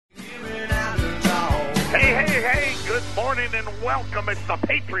Morning and welcome. It's the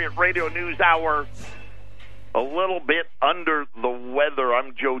Patriot Radio News Hour. A little bit under the weather.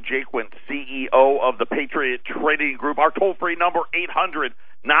 I'm Joe Jaquin, CEO of the Patriot Trading Group. Our toll-free number,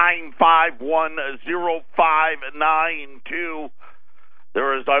 800-951-0592.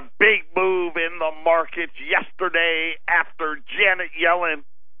 There is a big move in the markets yesterday after Janet Yellen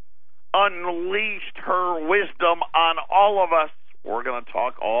unleashed her wisdom on all of us. We're going to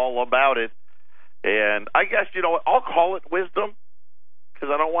talk all about it. And I guess, I'll call it wisdom because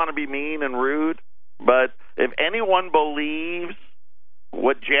I don't want to be mean and rude. But if anyone believes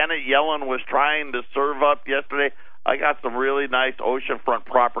what Janet Yellen was trying to serve up yesterday, I got some really nice oceanfront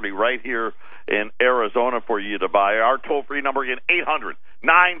property right here in Arizona for you to buy. Our toll-free number again,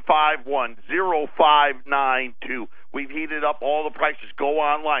 800-951-0592. We've heated up all the prices. Go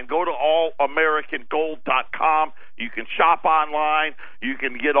online. Go to allamericangold.com. You can shop online. You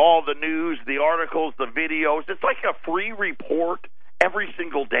can get all the news, the articles, the videos. It's like a free report every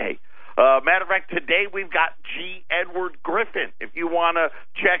single day. Matter of fact, today we've got G. Edward Griffin. If you want to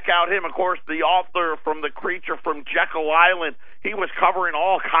check out him, of course, the author from The Creature from Jekyll Island, he was covering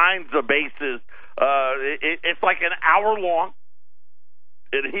all kinds of bases. It's like an hour long,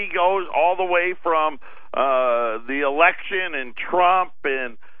 and he goes all the way from the election and Trump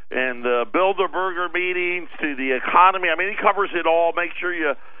and the Bilderberger meetings to the economy. I mean, he covers it all. Make sure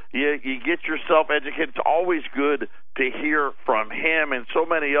you get yourself educated. It's always good to hear from him and so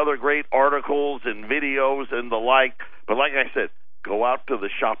many other great articles and videos and the like. But like I said, go out to the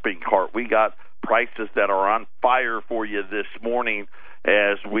shopping cart. We got prices that are on fire for you this morning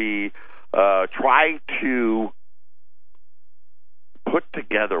as we try to put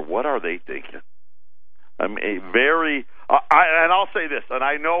together what are they thinking. I mean, and I'll say this, and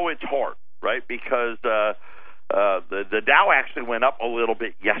I know it's hard, right, because the Dow actually went up a little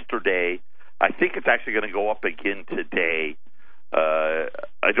bit yesterday. I think it's actually going to go up again today.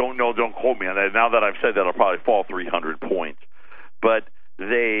 I don't know. Don't quote me on that. Now that I've said that, I'll probably fall 300 points. But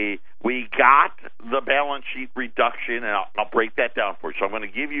we got the balance sheet reduction, and I'll break that down for you. So I'm going to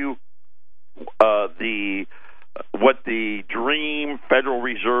give you what the dream Federal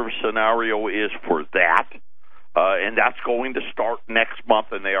Reserve scenario is for that. And that's going to start next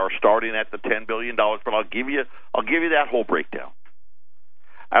month, and they are starting at the $10 billion. But I'll give you that whole breakdown.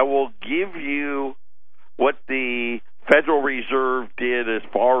 I will give you what the Federal Reserve did as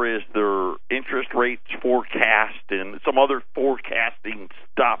far as their interest rates forecast and some other forecasting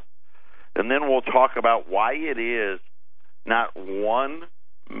stuff. And then we'll talk about why it is not one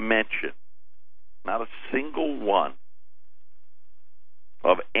mention, not a single one,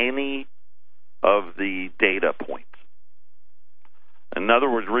 of any of the data points. In other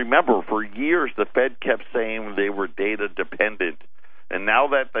words, remember, for years the Fed kept saying they were data dependent. And now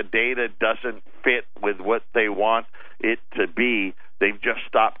that the data doesn't fit with what they want it to be, they've just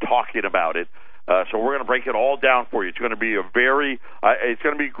stopped talking about it. So we're going to break it all down for you. It's going to be it's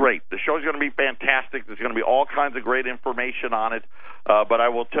going to be great. The show's going to be fantastic. There's going to be all kinds of great information on it. But I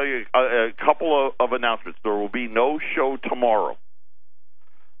will tell you a couple of announcements. There will be no show tomorrow.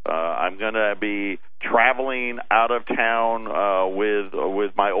 I'm going to be traveling out of town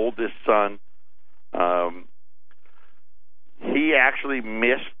with my oldest son. He actually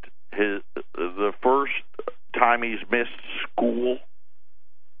missed the first time he's missed school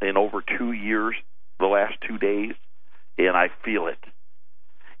in over 2 years, the last 2 days, and I feel it.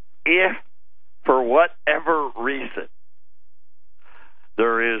 If, for whatever reason,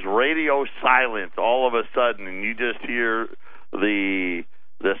 there is radio silence all of a sudden and you just hear the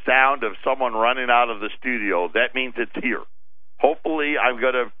sound of someone running out of the studio, that means it's here. Hopefully I'm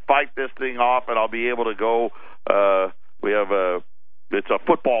going to fight this thing off and I'll be able to go. It's a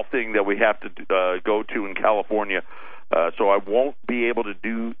football thing that we have to go to in California. So I won't be able to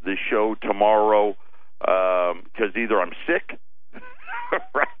do the show tomorrow because either I'm sick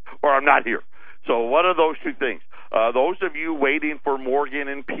or I'm not here. So one of those two things. Those of you waiting for Morgan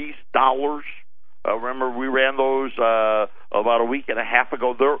and Peace dollars, remember we ran those about a week and a half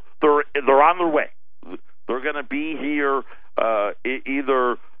ago. They're on their way. They're going to be here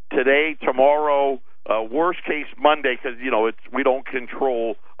either today, tomorrow, worst case Monday, because we don't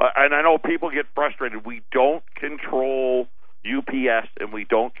control. And I know people get frustrated. We don't control UPS and we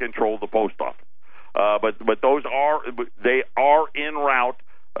don't control the post office. But those are en route.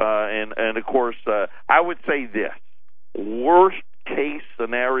 And of course, I would say this: worst case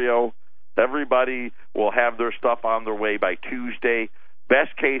scenario, everybody will have their stuff on their way by Tuesday.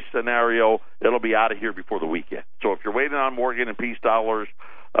 Best case scenario, it'll be out of here before the weekend. So if you're waiting on Morgan and Peace dollars,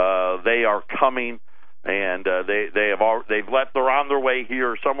 they are coming, and they're on their way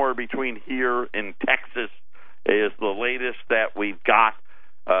here, somewhere between here in Texas is the latest that we've got.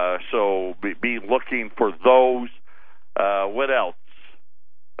 So be looking for those. What else?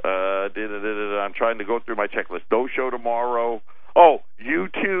 I'm trying to go through my checklist. No show tomorrow. Oh,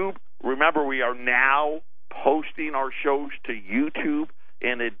 YouTube. Remember, we are now posting our shows to YouTube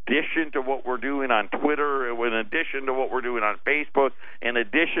in addition to what we're doing on Twitter, in addition to what we're doing on Facebook, in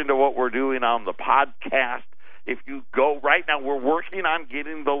addition to what we're doing on the podcast. If you go right now, we're working on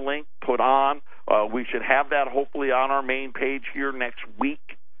getting the link put on. We should have that hopefully on our main page here next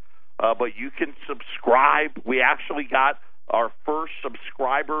week. But you can subscribe. We actually got our first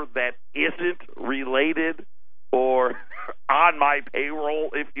subscriber that isn't related or on my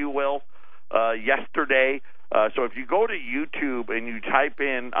payroll, if you will, yesterday. So if you go to YouTube and you type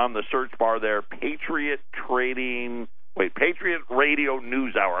in on the search bar there, Patriot Radio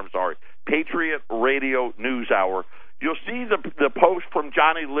News Hour, Patriot Radio News Hour, you'll see the post from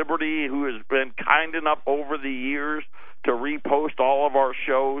Johnny Liberty, who has been kind enough over the years to repost all of our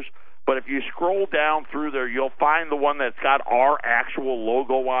shows. But if you scroll down through there, you'll find the one that's got our actual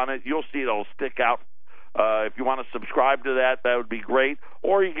logo on it. You'll see it'll stick out. If you want to subscribe to that, that would be great.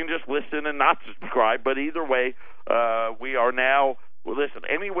 Or you can just listen and not subscribe. But either way, we are now, listen,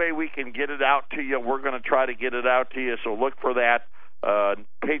 any way we can get it out to you, we're going to try to get it out to you. So look for that.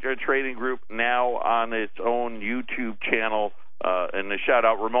 Patriot Trading Group now on its own YouTube channel. And the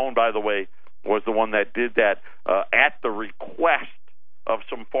shout-out, Ramon, by the way, was the one that did that at the request of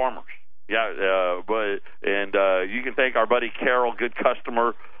some farmers. Yeah, you can thank our buddy Carol, good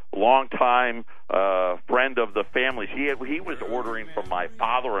customer, long-time friend of the family. He was ordering from my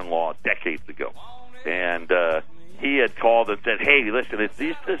father-in-law decades ago, and he had called and said, hey, listen, it's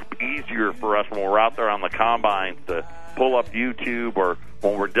just easier for us when we're out there on the combines to pull up YouTube, or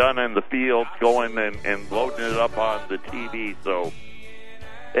when we're done in the field, going and loading it up on the TV. So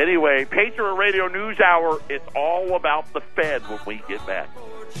anyway, Patriot Radio News Hour, it's all about the Fed when we get back.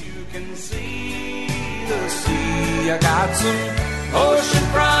 You can see the sea. I got some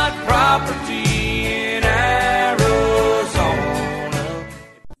oceanfront property in Arizona.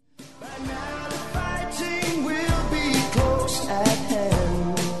 By now the fighting will be close at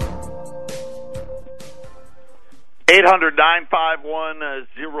hand.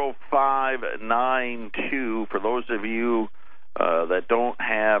 800-951-0592. For those of you that don't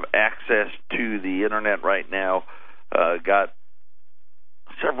have access to the internet right now, got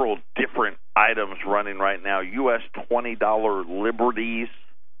several different items running right now. U.S. $20 Liberties,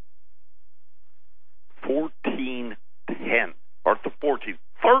 1410, or the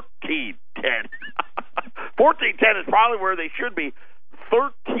 1310. 1410 is probably where they should be.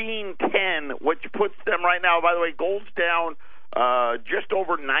 1310, which puts them right now. By the way, gold's down just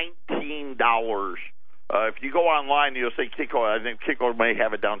over $19. If you go online, you'll see Kiko. I think Kiko may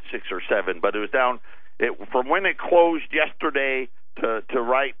have it down 6 or 7, but it was down from when it closed yesterday to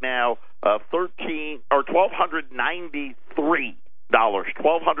right now, $1,293.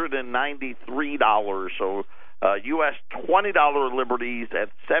 $1,293. So U.S. $20 Liberties at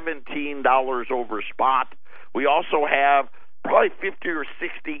 $17 over spot. We also have probably $50 or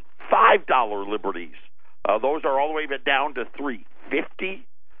 $65 Liberties. Those are all the way down to $3.50.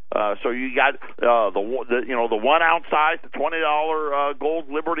 So you got the 1 ounce size, the $20 gold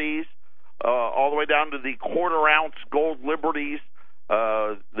Liberties, all the way down to the quarter ounce gold Liberties.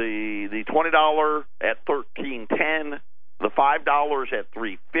 The $20 at $13.10, the $5 at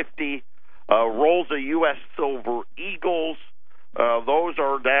 $3.50. Rolls of U.S. Silver Eagles, those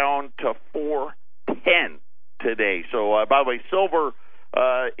are down to $4.10 today. So, by the way, silver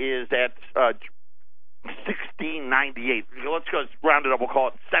is at $16.98. Let's go round it up. We'll call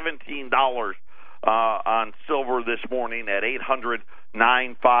it $17 on silver this morning at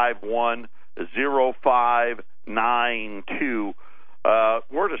 800-951-0592.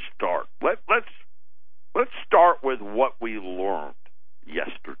 Where to start? Let's start with what we learned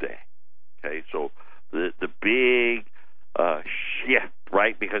yesterday. Okay, so the big shift,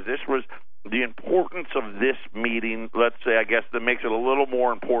 right? Because this was the importance of this meeting. Let's say, I guess, that makes it a little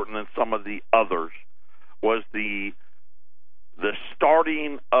more important than some of the others, was the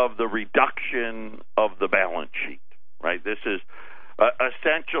starting of the reduction of the balance sheet. Right? This is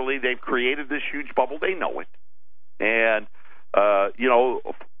essentially, they've created this huge bubble. They know it, and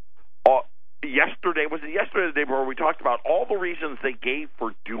yesterday was it yesterday or the day before we talked about all the reasons they gave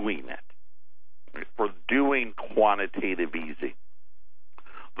for doing it, for doing quantitative easing.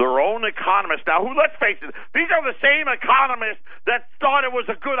 Their own economists, now who, let's face it, these are the same economists that thought it was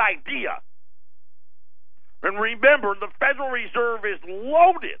a good idea. And remember, the Federal Reserve is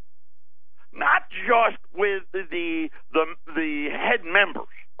loaded, not just with the head members,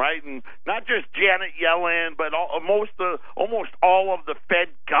 right? And not just Janet Yellen, but almost all of the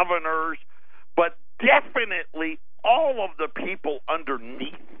Fed governors, but definitely all of the people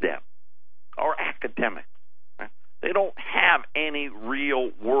underneath them are academics. Right? They don't have any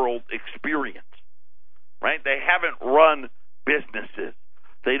real-world experience, right? They haven't run businesses.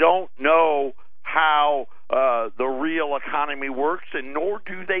 They don't know how the real economy works, and nor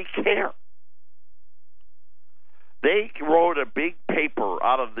do they care. They wrote a big paper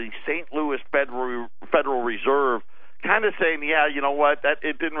out of the St. Louis Federal Reserve kind of saying, yeah, you know what, that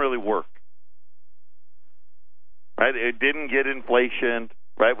it didn't really work. Right? It didn't get inflation,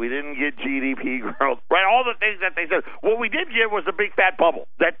 right? We didn't get GDP growth, right? All the things that they said. What we did get was a big fat bubble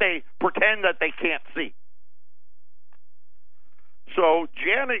that they pretend that they can't see. So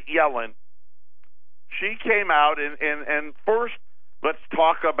Janet Yellen, she came out, and first let's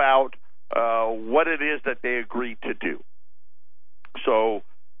talk about what it is that they agreed to do. So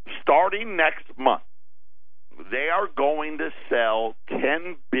starting next month, they are going to sell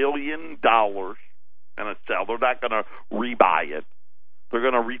 $10 billion, and a sell. They're not going to rebuy it. They're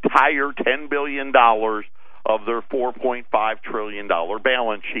going to retire $10 billion of their $4.5 trillion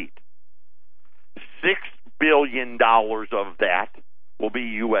balance sheet. $6 billion of that will be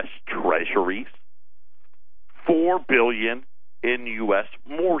U.S. Treasuries, $4 billion in U.S.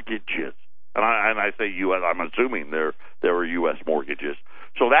 mortgages. And I say U.S., I'm assuming there are U.S. mortgages.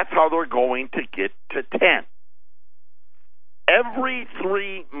 So that's how they're going to get to 10. Every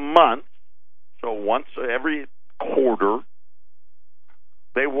 3 months, so once every quarter,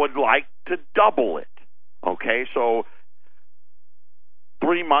 they would like to double it. Okay, so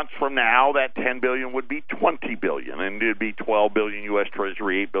 3 months from now, that $10 billion would be $20 billion, and it'd be $12 billion U.S.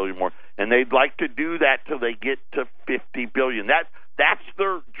 Treasury, $8 billion more, and they'd like to do that till they get to $50 billion. That's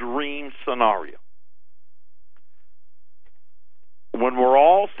their dream scenario. When we're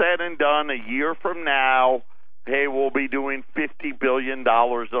all said and done, a year from now, hey, we'll be doing $50 billion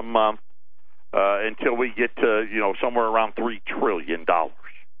a month until we get to somewhere around $3 trillion.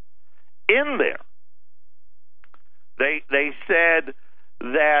 In there, they said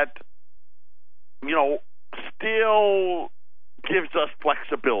that still gives us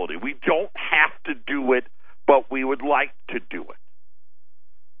flexibility. We don't have to do it, but we would like to do it.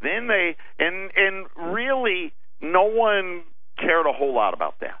 Then they and really no one cared a whole lot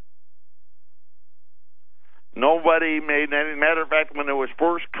about that. Nobody made any matter of fact when it was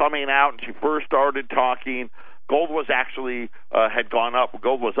first coming out and she first started talking, gold was actually had gone up.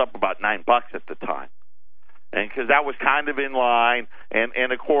 Gold was up about $9 at the time. And because that was kind of in line,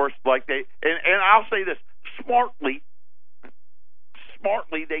 and of course, like and I'll say this, smartly,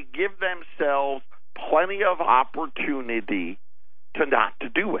 they give themselves plenty of opportunity not to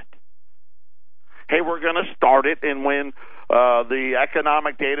do it. Hey, we're going to start it, and when the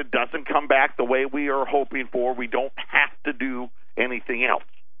economic data doesn't come back the way we are hoping for, we don't have to do anything else.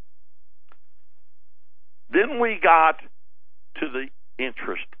 Then we got to the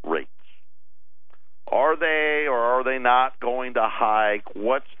interest rates. Are they or are they not going to hike?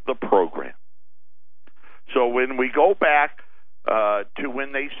 What's the program? So when we go back to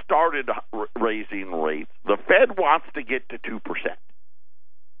when they started raising rates, the Fed wants to get to 2%.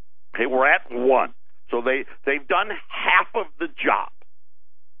 Okay, we're at 1%. So they've done half of the job.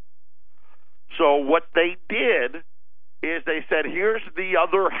 So what they did is they said, here's the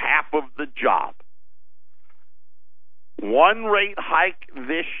other half of the job. 1 rate hike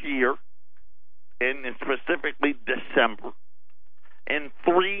this year, and specifically December, and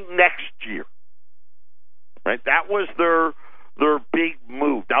 3 next year. Right? That was their big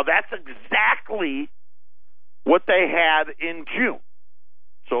move. Now that's exactly what they had in June.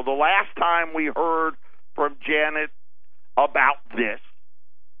 So the last time we heard from Janet about this,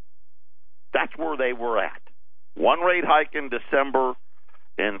 that's where they were at. 1 rate hike in December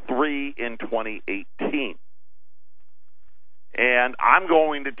and 3 in 2018. And I'm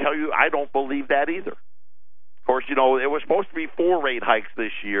going to tell you, I don't believe that either. Of course, it was supposed to be 4 rate hikes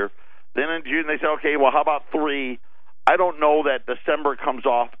this year. Then in June they said, okay, well, how about 3? I don't know that December comes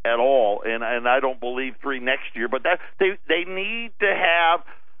off at all, and I don't believe 3 next year. But that they need to have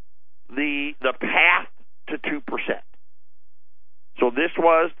the path to 2%. So this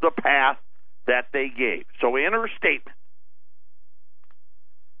was the path that they gave. So in her statement,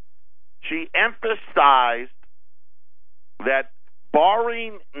 she emphasized that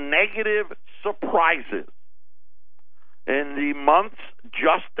barring negative surprises in the months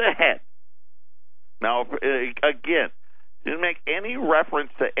just ahead. Now, again, didn't make any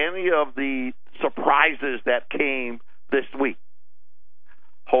reference to any of the surprises that came this week.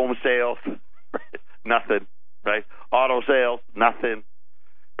 Home sales, nothing, right? Auto sales, nothing,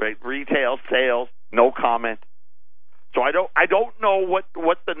 right? Retail sales, no comment. So I don't know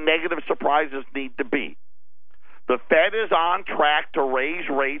what the negative surprises need to be. The Fed is on track to raise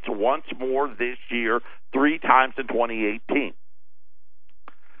rates once more this year, 3 times in 2018.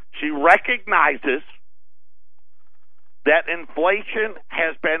 She recognizes that inflation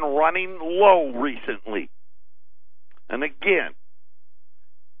has been running low recently. And again,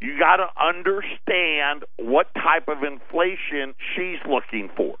 you got to understand what type of inflation she's looking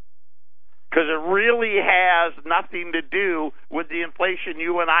for. Because it really has nothing to do with the inflation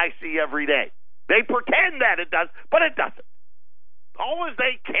you and I see every day. They pretend that it does, but it doesn't. All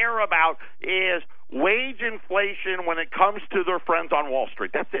they care about is wage inflation when it comes to their friends on Wall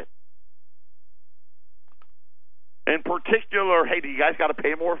Street. That's it. In particular, hey, do you guys got to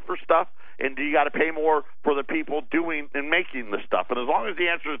pay more for stuff? And do you got to pay more for the people doing and making the stuff? And as long as the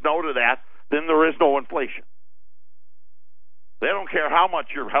answer is no to that, then there is no inflation. They don't care how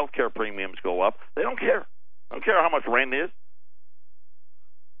much your health care premiums go up. They don't care. They don't care how much rent is.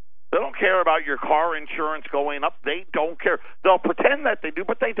 They don't care about your car insurance going up. They don't care. They'll pretend that they do,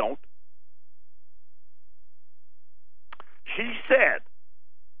 but they don't. She said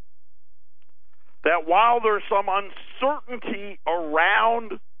that while there's some uncertainty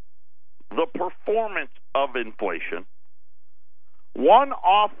around the performance of inflation,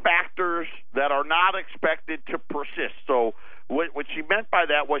 one-off factors that are not expected to persist. So what she meant by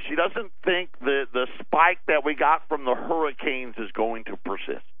that was she doesn't think the spike that we got from the hurricanes is going to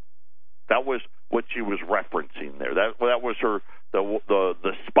persist. That was what she was referencing there. That was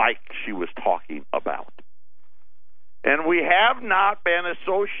the spike she was talking about. And we have not been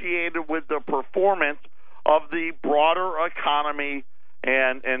associated with the performance of the broader economy,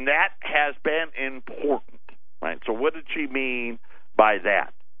 and that has been important, right? So what did she mean by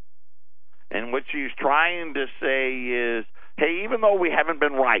that? And what she's trying to say is, hey, even though we haven't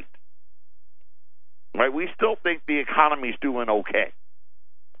been right, we still think the economy's doing okay.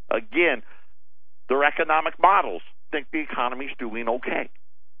 Again, their economic models think the economy's doing okay.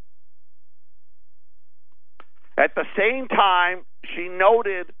 At the same time, she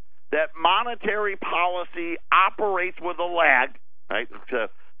noted that monetary policy operates with a lag. Right?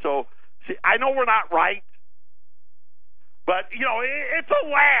 So see, I know we're not right, but it's a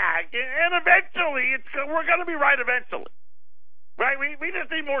lag, and eventually we're going to be right eventually. Right? We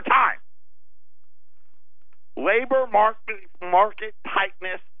just need more time. Labor market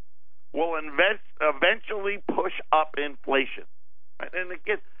tightness will eventually push up inflation. Right? And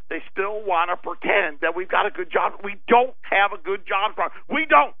again, they still want to pretend that we've got a good job. We don't have a good job market. We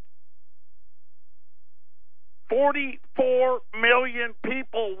don't. 44 million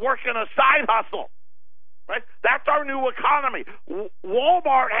people working a side hustle. Right? That's our new economy.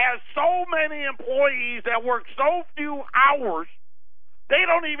 Walmart has so many employees that work so few hours, they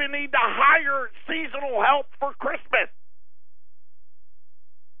don't even need to hire seasonal help for Christmas.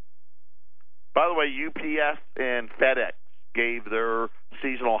 By the way, UPS and FedEx gave their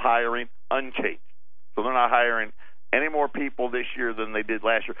seasonal hiring unchanged. So they're not hiring any more people this year than they did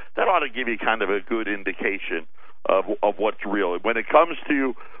last year. That ought to give you kind of a good indication of what's real. When it comes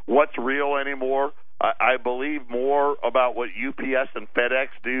to what's real anymore, I believe more about what UPS and FedEx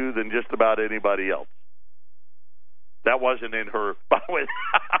do than just about anybody else. That wasn't in her, by the way,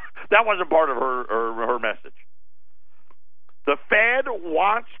 that wasn't part of her message. The Fed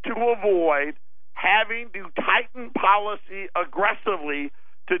wants to avoid having to tighten policy aggressively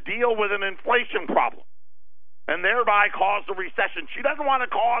to deal with an inflation problem and thereby cause a recession. She doesn't want to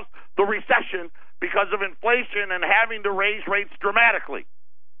cause the recession because of inflation and having to raise rates dramatically.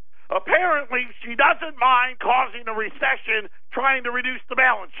 Apparently, she doesn't mind causing a recession trying to reduce the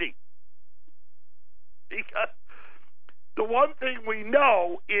balance sheet. Because the one thing we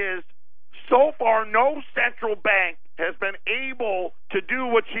know is so far no central bank has been able to do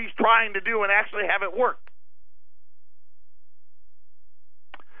what she's trying to do and actually have it work.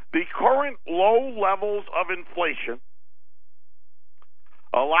 The current low levels of inflation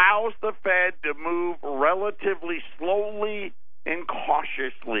allows the Fed to move relatively slowly and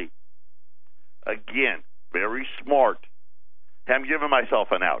cautiously. Again, very smart. I'm giving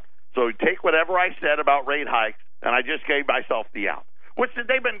myself an out. So take whatever I said about rate hikes, and I just gave myself the out, which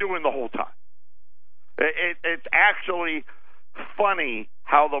they've been doing the whole time. It's actually funny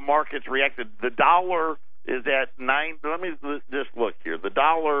how the markets reacted. The dollar is at 9. Let me just look here. The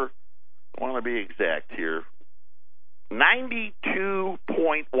dollar, I want to be exact here,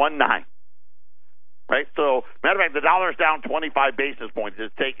 92.19. Right? So, matter of fact, the dollar's down 25 basis points.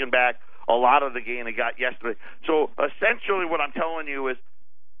 It's taken back a lot of the gain it got yesterday. So, essentially what I'm telling you is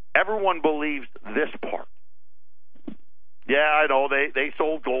everyone believes this part. Yeah, I know. They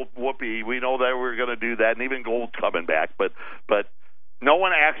sold gold. Whoopee. We know that we're going to do that, and even gold's coming back. But no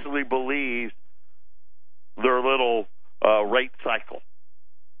one actually believes their little rate cycle.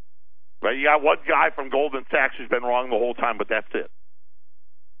 Right? You got one guy from Goldman Sachs who's been wrong the whole time, but that's it.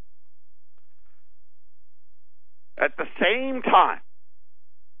 At the same time,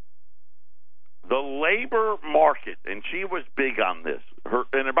 the labor market, and she was big on this.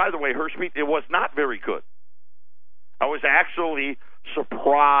 And by the way, her speech, it was not very good. I was actually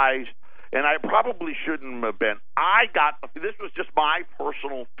surprised, and I probably shouldn't have been. This was just my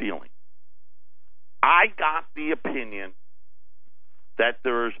personal feeling. I got the opinion that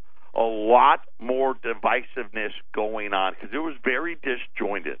there's a lot more divisiveness going on because it was very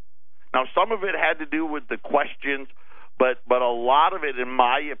disjointed. Now, some of it had to do with the questions, but a lot of it, in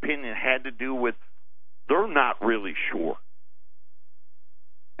my opinion, had to do with they're not really sure.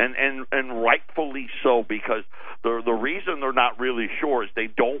 And rightfully so, because the reason they're not really sure is they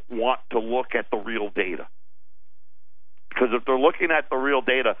don't want to look at the real data. Because if they're looking at the real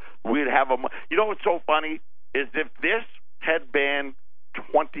data, we'd have a... You know what's so funny is if this had been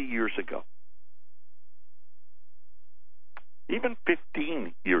 20 years ago, even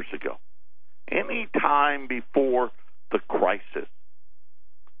 15 years ago, any time before the crisis,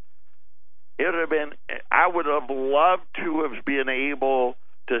 it would have been... I would have loved to have been able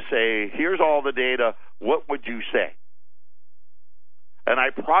to say, here's all the data, what would you say? And I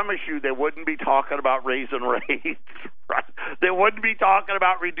promise you they wouldn't be talking about raising rates, right? They wouldn't be talking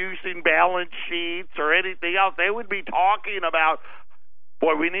about reducing balance sheets or anything else. They would be talking about,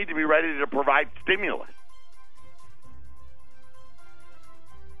 boy, we need to be ready to provide stimulus.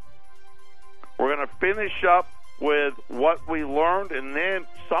 We're going to finish up with what we learned, and then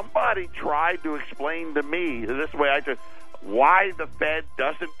somebody tried to explain to me, this way I just... why the Fed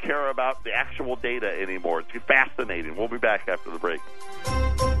doesn't care about the actual data anymore. It's fascinating. We'll be back after the break.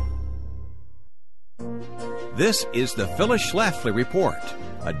 This is the Phyllis Schlafly Report,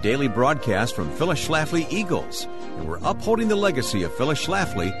 a daily broadcast from Phyllis Schlafly Eagles. And we're upholding the legacy of Phyllis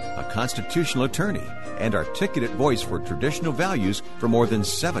Schlafly, a constitutional attorney and articulate voice for traditional values for more than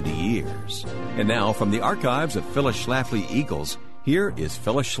 70 years. And now, from the archives of Phyllis Schlafly Eagles, here is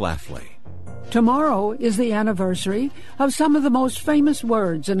Phyllis Schlafly. Tomorrow is the anniversary of some of the most famous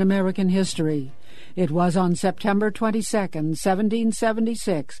words in American history. It was on September 22nd,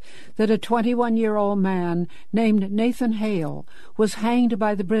 1776, that a 21-year-old man named Nathan Hale was hanged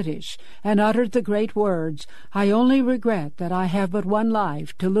by the British and uttered the great words, "I only regret that I have but one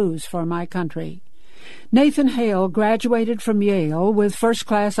life to lose for my country." Nathan Hale graduated from Yale with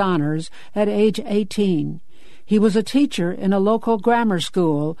first-class honors at age 18. He was a teacher in a local grammar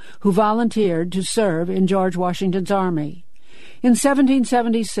school who volunteered to serve in George Washington's army. In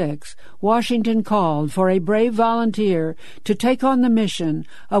 1776, Washington called for a brave volunteer to take on the mission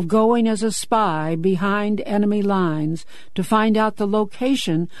of going as a spy behind enemy lines to find out the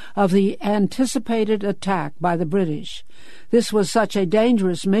location of the anticipated attack by the British. This was such a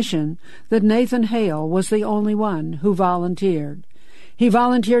dangerous mission that Nathan Hale was the only one who volunteered. He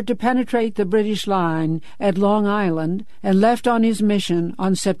volunteered to penetrate the British line at Long Island and left on his mission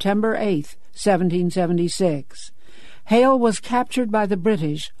on September 8, 1776. Hale was captured by the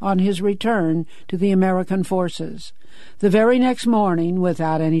British on his return to the American forces. The very next morning,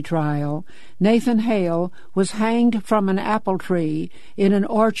 without any trial, Nathan Hale was hanged from an apple tree in an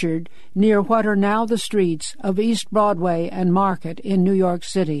orchard near what are now the streets of East Broadway and Market in New York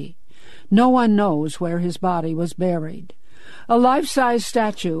City. No one knows where his body was buried. A life-size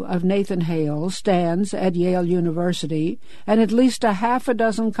statue of Nathan Hale stands at Yale University, and at least a half a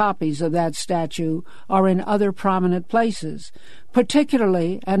dozen copies of that statue are in other prominent places,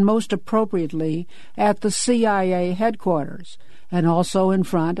 particularly and most appropriately at the CIA headquarters, and also in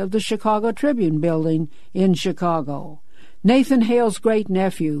front of the Chicago Tribune building in Chicago. Nathan Hale's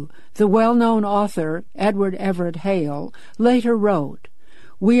great-nephew, the well-known author Edward Everett Hale, later wrote,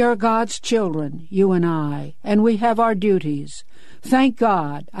 "We are God's children, you and I, and we have our duties. Thank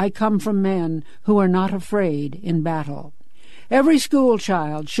God I come from men who are not afraid in battle." Every school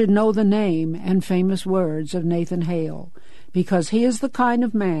child should know the name and famous words of Nathan Hale, because he is the kind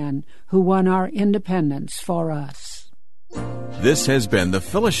of man who won our independence for us. This has been the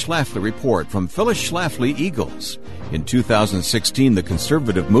Phyllis Schlafly Report from Phyllis Schlafly Eagles. In 2016, the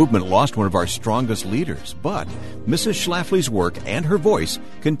conservative movement lost one of our strongest leaders, but Mrs. Schlafly's work and her voice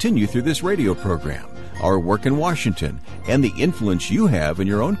continue through this radio program, our work in Washington, and the influence you have in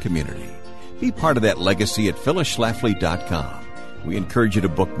your own community. Be part of that legacy at phyllisschlafly.com. We encourage you to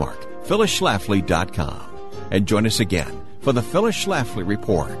bookmark phyllisschlafly.com and join us again for the Phyllis Schlafly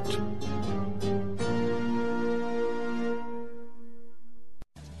Report.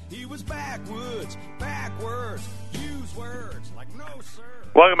 He was backwards, use words like no, sir.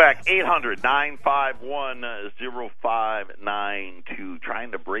 Welcome back, 800-951-0592.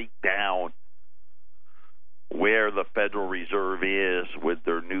 Trying to break down where the Federal Reserve is with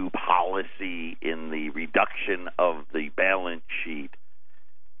their new policy in the reduction of the balance sheet.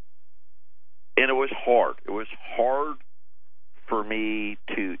 And it was hard. It was hard for me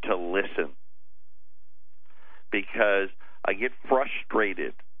to listen because I get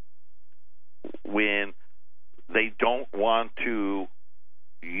frustrated when they don't want to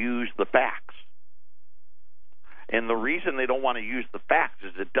use the facts. And the reason they don't want to use the facts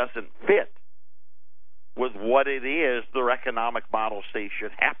is it doesn't fit with what it is their economic models say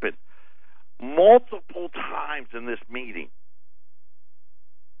should happen. Multiple times in this meeting,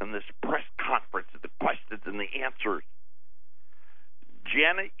 in this press conference, the questions and the answers,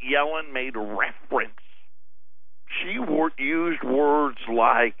 Janet Yellen made reference. She used words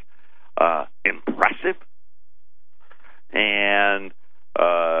like impressive and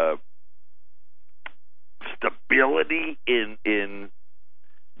stability in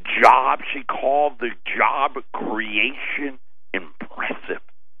jobs. She called the job creation impressive.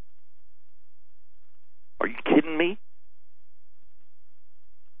 Are you kidding me?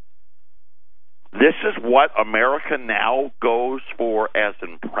 This is what America now goes for as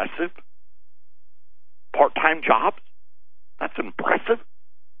impressive? Part-time jobs? That's impressive.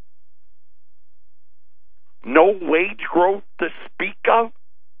 No wage growth to speak of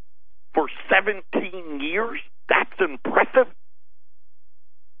for 17 years? That's impressive.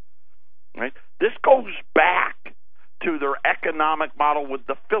 Right? This goes back to their economic model with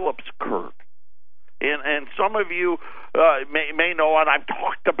the Phillips curve. And some of you may know, and I've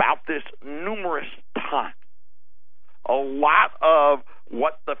talked about this numerous times, a lot of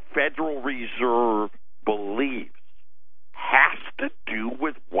what the Federal Reserve believes has to do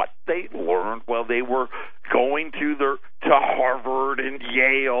with what they learned while they were going to Harvard and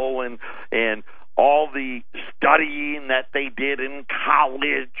Yale and all the studying that they did in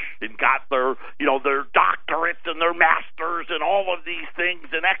college and got their doctorates and their masters and all of these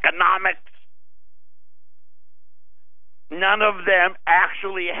things in economics. None of them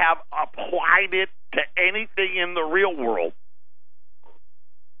actually have applied it to anything in the real world.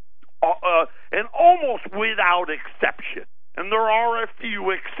 And almost without exception, and there are a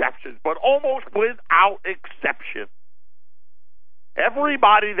few exceptions, but almost without exception,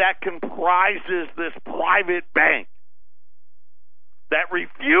 everybody that comprises this private bank that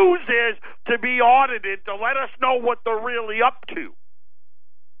refuses to be audited to let us know what they're really up to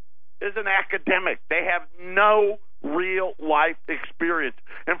is an academic. They have no real life experience.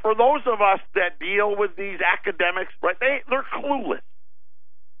 And for those of us that deal with these academics, right, they're clueless.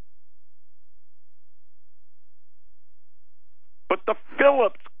 But the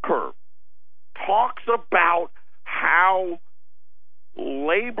Phillips curve talks about how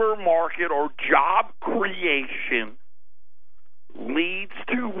labor market or job creation leads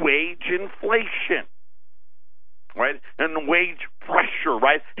to wage inflation, right? And wage pressure,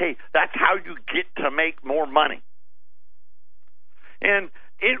 right? Hey, that's how you get to make more money. And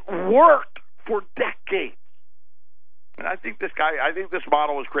it worked for decades. And I think this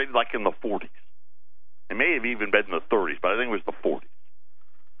model was created like in the 40s. It may have even been in the 30s, but I think it was the 40s.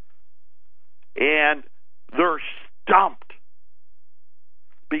 And they're stumped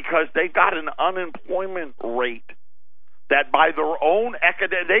because they got an unemployment rate that by their own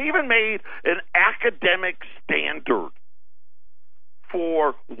they even made an academic standard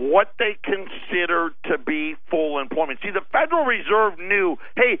for what they considered to be full employment. See, the Federal Reserve knew,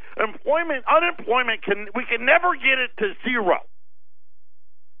 hey, unemployment we can never get it to zero.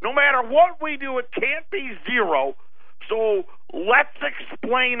 No matter what we do, it can't be zero. So let's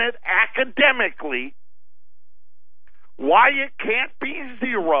explain it academically why it can't be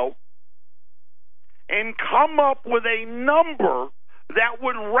zero and come up with a number that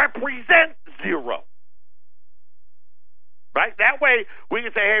would represent zero. Right? That way we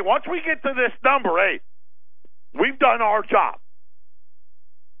can say, hey, once we get to this number, hey, we've done our job.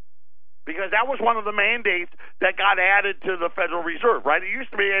 Because that was one of the mandates that got added to the Federal Reserve, right? It used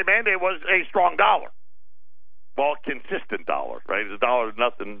to be a mandate was a strong dollar. Well, consistent dollar, right? The dollar,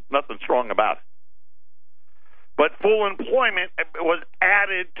 nothing strong about it. But full employment was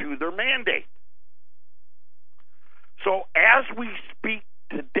added to their mandate. So as we speak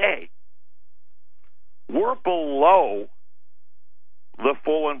today, we're below the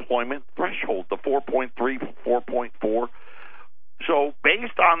full employment threshold, the 4.3, 4.4. So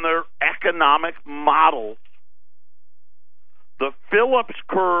based on their economic models, the Phillips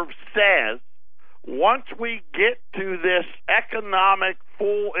curve says once we get to this economic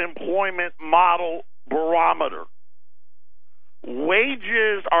full employment model barometer,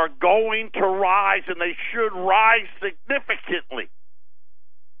 wages are going to rise, and they should rise significantly.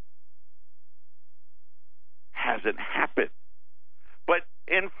 Hasn't happened. But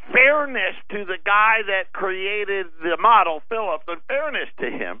in fairness to the guy that created the model, Phillips, in fairness to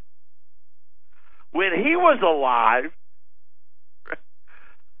him, when he was alive,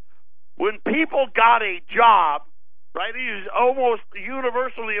 when people got a job, right, he was almost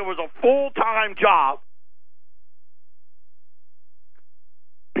universally, it was a full-time job.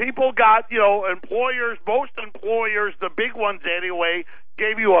 People got, employers, most employers, the big ones anyway,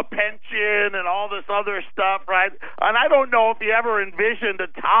 gave you a pension and all this other stuff, right? And I don't know if you ever envisioned a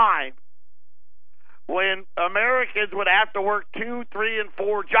time when Americans would have to work 2, 3, and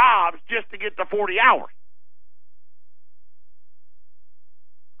 4 jobs just to get to 40 hours.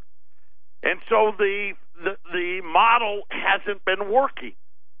 And so the model hasn't been working.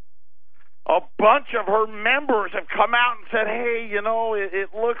 A bunch of her members have come out and said, hey,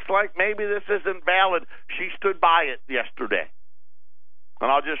 it looks like maybe this isn't valid. She stood by it yesterday.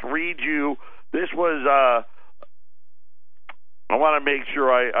 And I'll just read you. This was, I want to make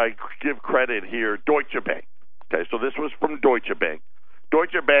sure I give credit here, Deutsche Bank. Okay, so this was from Deutsche Bank.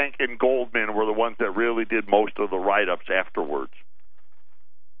 Deutsche Bank and Goldman were the ones that really did most of the write-ups afterwards.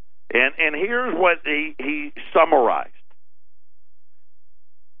 And here's what he summarized.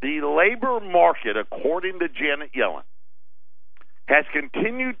 The labor market, according to Janet Yellen, has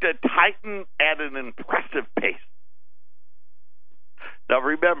continued to tighten at an impressive pace. Now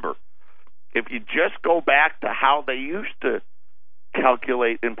remember, if you just go back to how they used to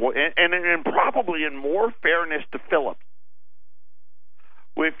calculate employment, and probably in more fairness to Phillips,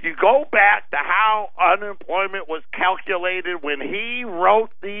 if you go back to how unemployment was calculated when he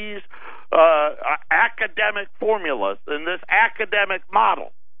wrote these academic formulas in this academic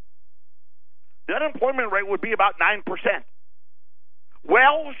model, the unemployment rate would be about 9%.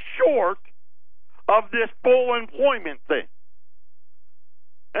 Well short of this full employment thing.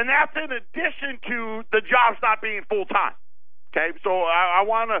 And that's in addition to the jobs not being full-time. Okay, so I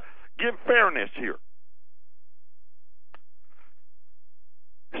want to give fairness here.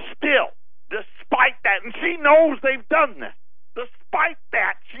 Still, despite that, and she knows they've done this, despite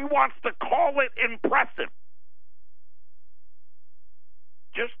that, she wants to call it impressive.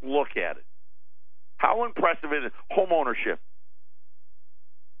 Just look at it. How impressive is it? Home ownership.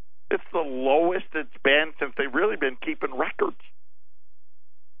 It's the lowest it's been since they've really been keeping records.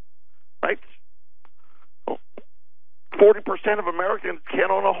 Right? 40% of Americans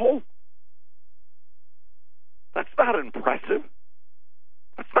can't own a home. That's not impressive.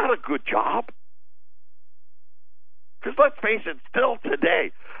 That's not a good job. Because let's face it, still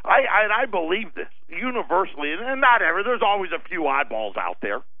today, I believe this universally, and not ever. There's always a few oddballs out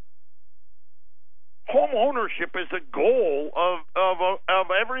there. Home ownership is a goal of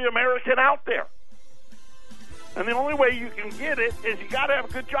every American out there. And the only way you can get it is you got to have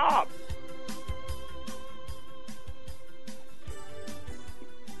a good job.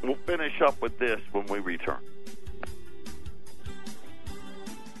 We'll finish up with this when we return.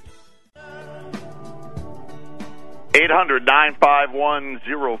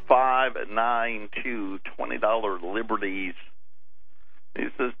 $800-951-0592, $20 Liberties.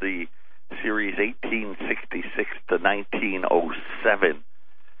 This is the Series 1866 to 1907.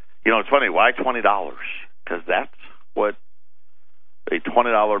 It's funny. Why $20? Because that's what a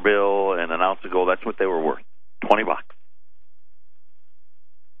 $20 bill and an ounce of gold, that's what they were worth. $20.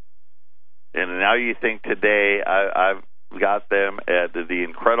 And now you think today I've got them at the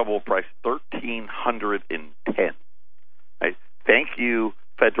incredible price, $1,310. Right? Thank you,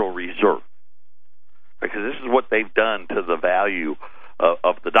 Federal Reserve, because this is what they've done to the value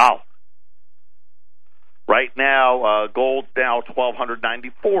of the dollar. Right now, gold's now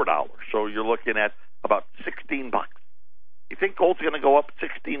 $1,294, so you're looking at about $16. You think gold's going to go up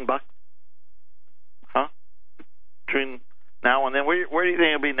 $16? Huh? Between now and then, where do you think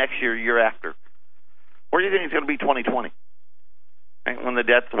it'll be next year after? Where do you think it's going to be 2020? And when the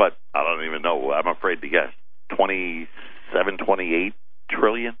debt's what? I don't even know. I'm afraid to guess. 27, 28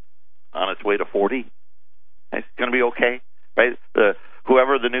 trillion on its way to 40. It's going to be okay, right?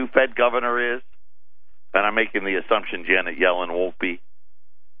 Whoever the new Fed governor is, and I'm making the assumption Janet Yellen won't be,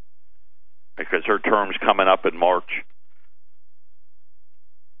 because her term's coming up in March.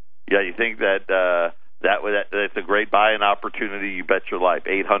 Yeah, you think that that's a great buying opportunity? You bet your life.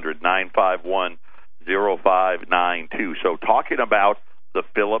 800-951-0592. So talking about the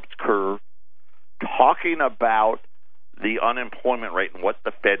Phillips curve, talking about the unemployment rate and what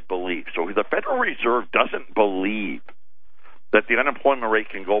the Fed believes. So the Federal Reserve doesn't believe that the unemployment rate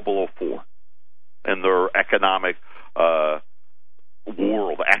can go below 4 in their economic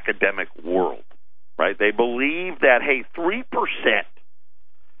world, academic world, right? They believe that, hey, 3%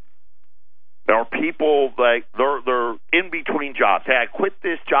 are people like they're in between jobs. Hey, I quit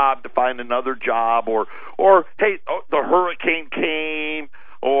this job to find another job, or hey, the hurricane came,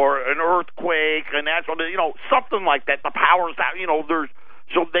 or an earthquake, a natural, something like that. The power's out,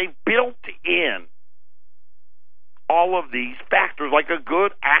 so they built in all of these factors like a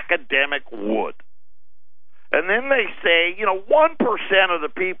good academic would. And then they say, 1% of the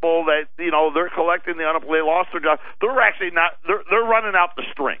people that, they're collecting the unemployment, they lost their job, they're actually not, they're running out the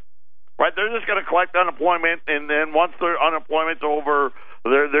string, right? They're just going to collect unemployment, and then once their unemployment's over,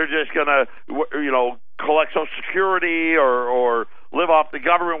 they're just going to, collect Social Security or live off the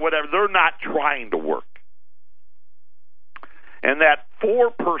government, whatever. They're not trying to work. And that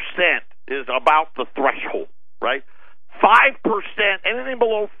 4% is about the threshold, right? 5%, anything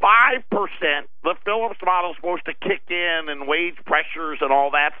below 5%, the Phillips model is supposed to kick in, and wage pressures and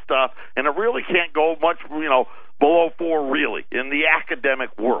all that stuff, and it really can't go much, below 4 really in the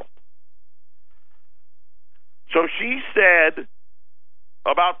academic world. So she said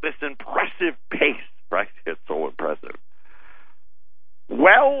about this impressive pace, right? It's so impressive.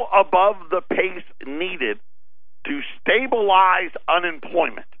 Well above the pace needed to stabilize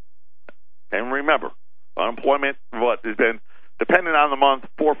unemployment. And remember, unemployment, has been, depending on the month,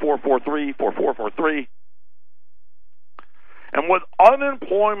 4.443, 4.443. And with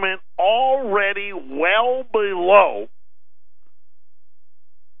unemployment already well below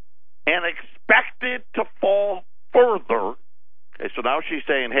and expected to fall further, okay, so now she's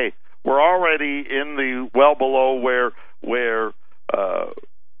saying, hey, we're already in the well below where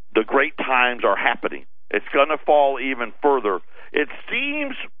the great times are happening. It's going to fall even further. It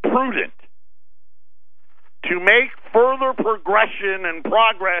seems prudent to make further progression and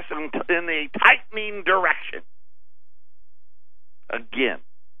progress in the tightening direction. Again,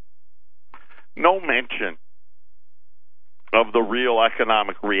 no mention of the real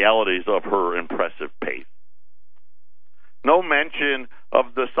economic realities of her impressive pace. No mention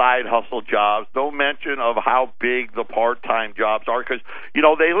of the side hustle jobs. No mention of how big the part-time jobs are, because,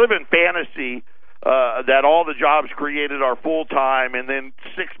 they live in fantasy that all the jobs created are full-time, and then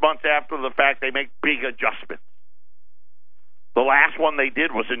 6 months after the fact, they make big adjustments. The last one they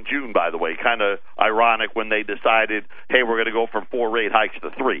did was in June, by the way, kind of ironic when they decided, hey, we're going to go from 4 rate hikes to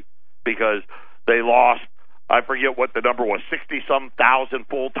 3, because they lost, I forget what the number was, 60-some thousand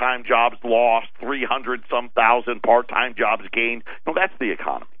full-time jobs lost, 300-some thousand part-time jobs gained. That's the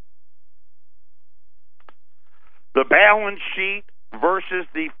economy. The balance sheet versus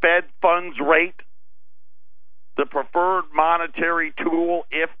the Fed funds rate, the preferred monetary tool,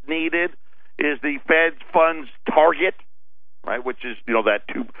 if needed, is the Fed funds target, right? Which is, that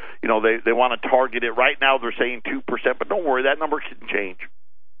 2, they want to target it. Right now they're saying 2%, but don't worry, that number can change.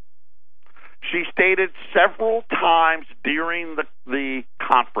 She stated several times during the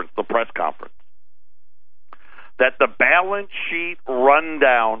conference, the press conference, that the balance sheet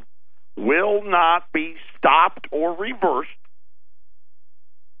rundown will not be stopped or reversed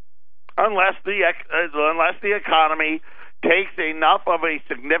unless the economy takes enough of a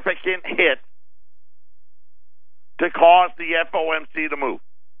significant hit to cause the FOMC to move.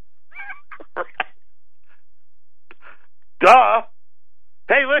 Duh.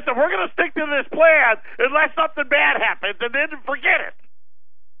 Hey, listen, we're going to stick to this plan unless something bad happens, and then forget it.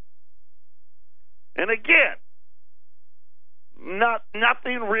 And again,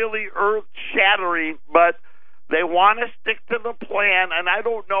 nothing really earth-shattering, but they want to stick to the plan, and I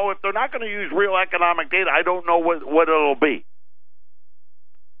don't know if they're not going to use real economic data. I don't know what it'll be.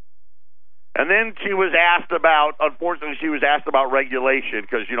 And then she was asked about, unfortunately, regulation,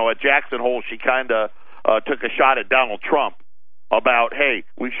 because, at Jackson Hole, she kind of took a shot at Donald Trump about, hey,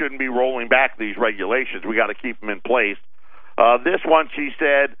 we shouldn't be rolling back these regulations. We got to keep them in place. This one, she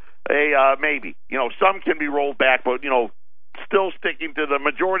said, hey, maybe. Some can be rolled back, but, still sticking to the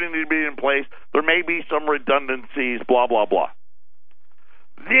majority need to be in place. There may be some redundancies, blah, blah, blah.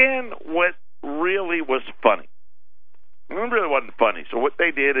 Then what really was funny, it really wasn't funny. So what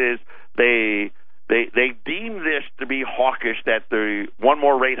they did is they deemed this to be hawkish, that the 1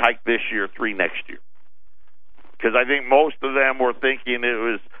 more rate hike this year, 3 next year. Because I think most of them were thinking it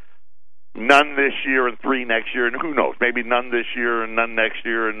was none this year and 3 next year, and who knows, maybe none this year and none next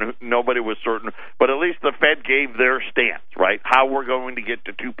year, and nobody was certain. But at least the Fed gave their stance, right, how we're going to get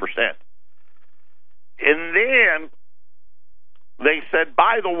to 2%. And then they said,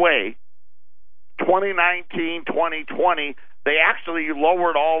 by the way, 2019, 2020, they actually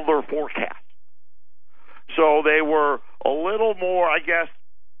lowered all their forecasts. So they were a little more, I guess,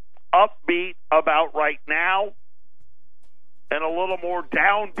 upbeat about right now and a little more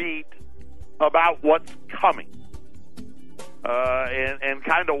downbeat about what's coming. And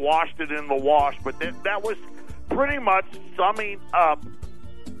kind of washed it in the wash. But that was pretty much summing up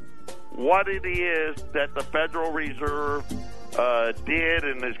what it is that the Federal Reserve did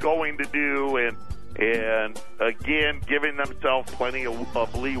and is going to do, and again, giving themselves plenty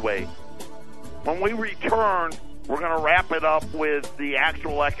of leeway. When we return, we're going to wrap it up with the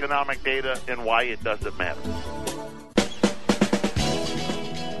actual economic data and why it doesn't matter.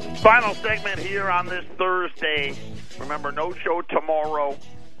 Final segment here on this Thursday. Remember, no show tomorrow.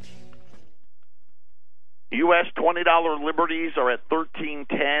 U.S. $20 liberties are at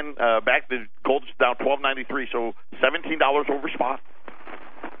 $13.10. Back to gold's down $12.93, so $17 over spot.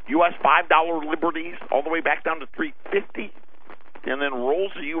 U.S. $5 liberties all the way back down to $3.50, and then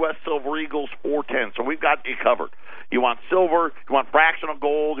rolls the U.S. Silver Eagles $4.10. So we've got you covered. You want silver, you want fractional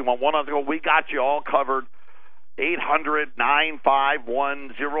gold, you want one other gold. We got you all covered.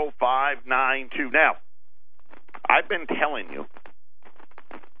 800-951-0592. Now, I've been telling you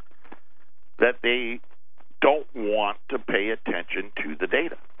that they don't want to pay attention to the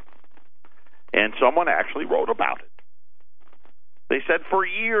data. And someone actually wrote about it. They said for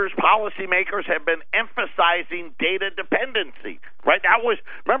years, policymakers have been emphasizing data dependency. Right?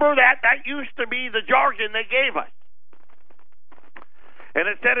 Remember that used to be the jargon they gave us. And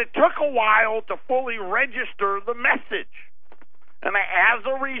it said it took a while to fully register the message. And as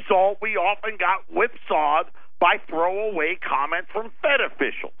a result, we often got whipsawed by throwaway comments from Fed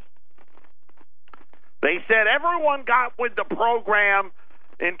officials. They said everyone got with the program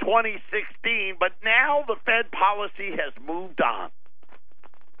in 2016, but now the Fed policy has moved on.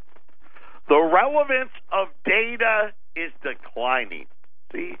 The relevance of data is declining.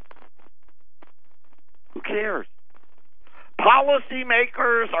 See? Who cares?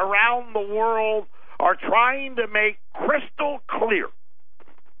 Policymakers around the world are trying to make crystal clear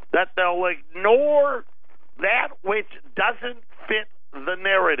that they'll ignore that which doesn't fit the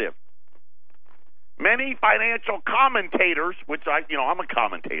narrative. Many financial commentators, which I'm a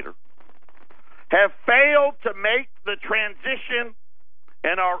commentator, have failed to make the transition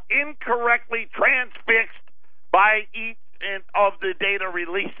and are incorrectly transfixed by each of the data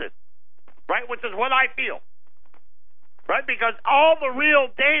releases, right? Which is what I feel, right? Because all the real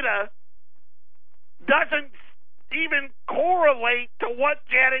data doesn't even correlate to what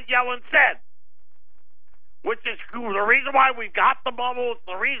Janet Yellen said, which is the reason why we got the bubble, it's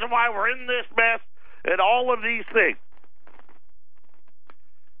the reason why we're in this mess, and all of these things.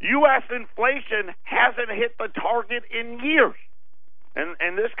 U.S. inflation hasn't hit the target in years.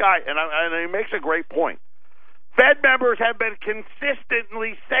 And this guy, and he makes a great point. Fed members have been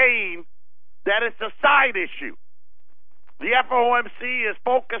consistently saying that it's a side issue. The FOMC is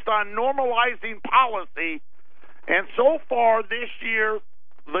focused on normalizing policy, and so far this year,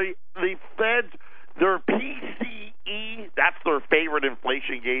 the Fed's, their PCE, that's their favorite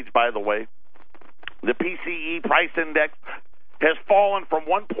inflation gauge, by the way, the PCE price index has fallen from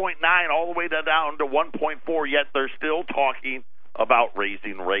 1.9 all the way down to 1.4, yet they're still talking about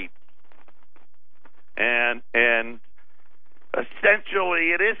raising rates. And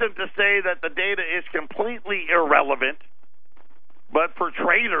essentially, it isn't to say that the data is completely irrelevant, but for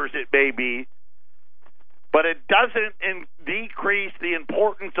traders it may be, but it doesn't decrease the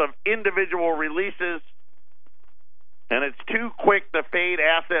importance of individual releases, and it's too quick to fade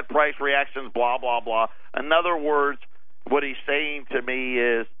asset price reactions, blah, blah, blah. In other words, what he's saying to me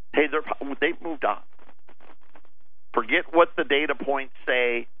is, hey, they've moved on. Forget what the data points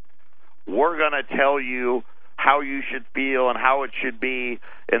say. We're going to tell you how you should feel and how it should be,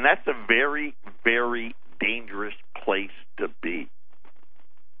 and that's a very, very dangerous place to be.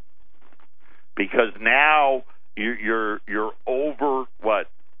 Because now you're over what?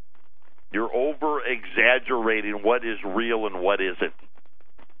 You're over exaggerating what is real and what isn't.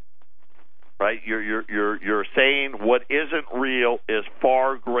 Right? You're saying what isn't real is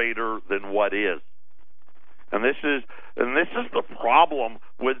far greater than what is. And this is the problem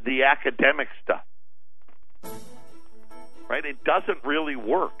with the academic stuff. Right? It doesn't really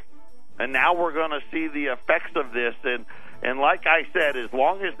work. And now we're going to see the effects of this, and like I said, as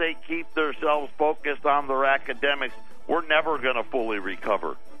long as they keep themselves focused on their academics, we're never going to fully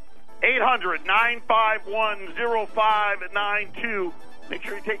recover. 800-951-0592. Make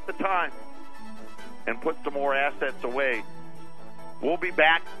sure you take the time and put some more assets away. We'll be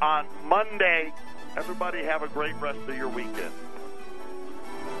back on Monday. Everybody have a great rest of your weekend.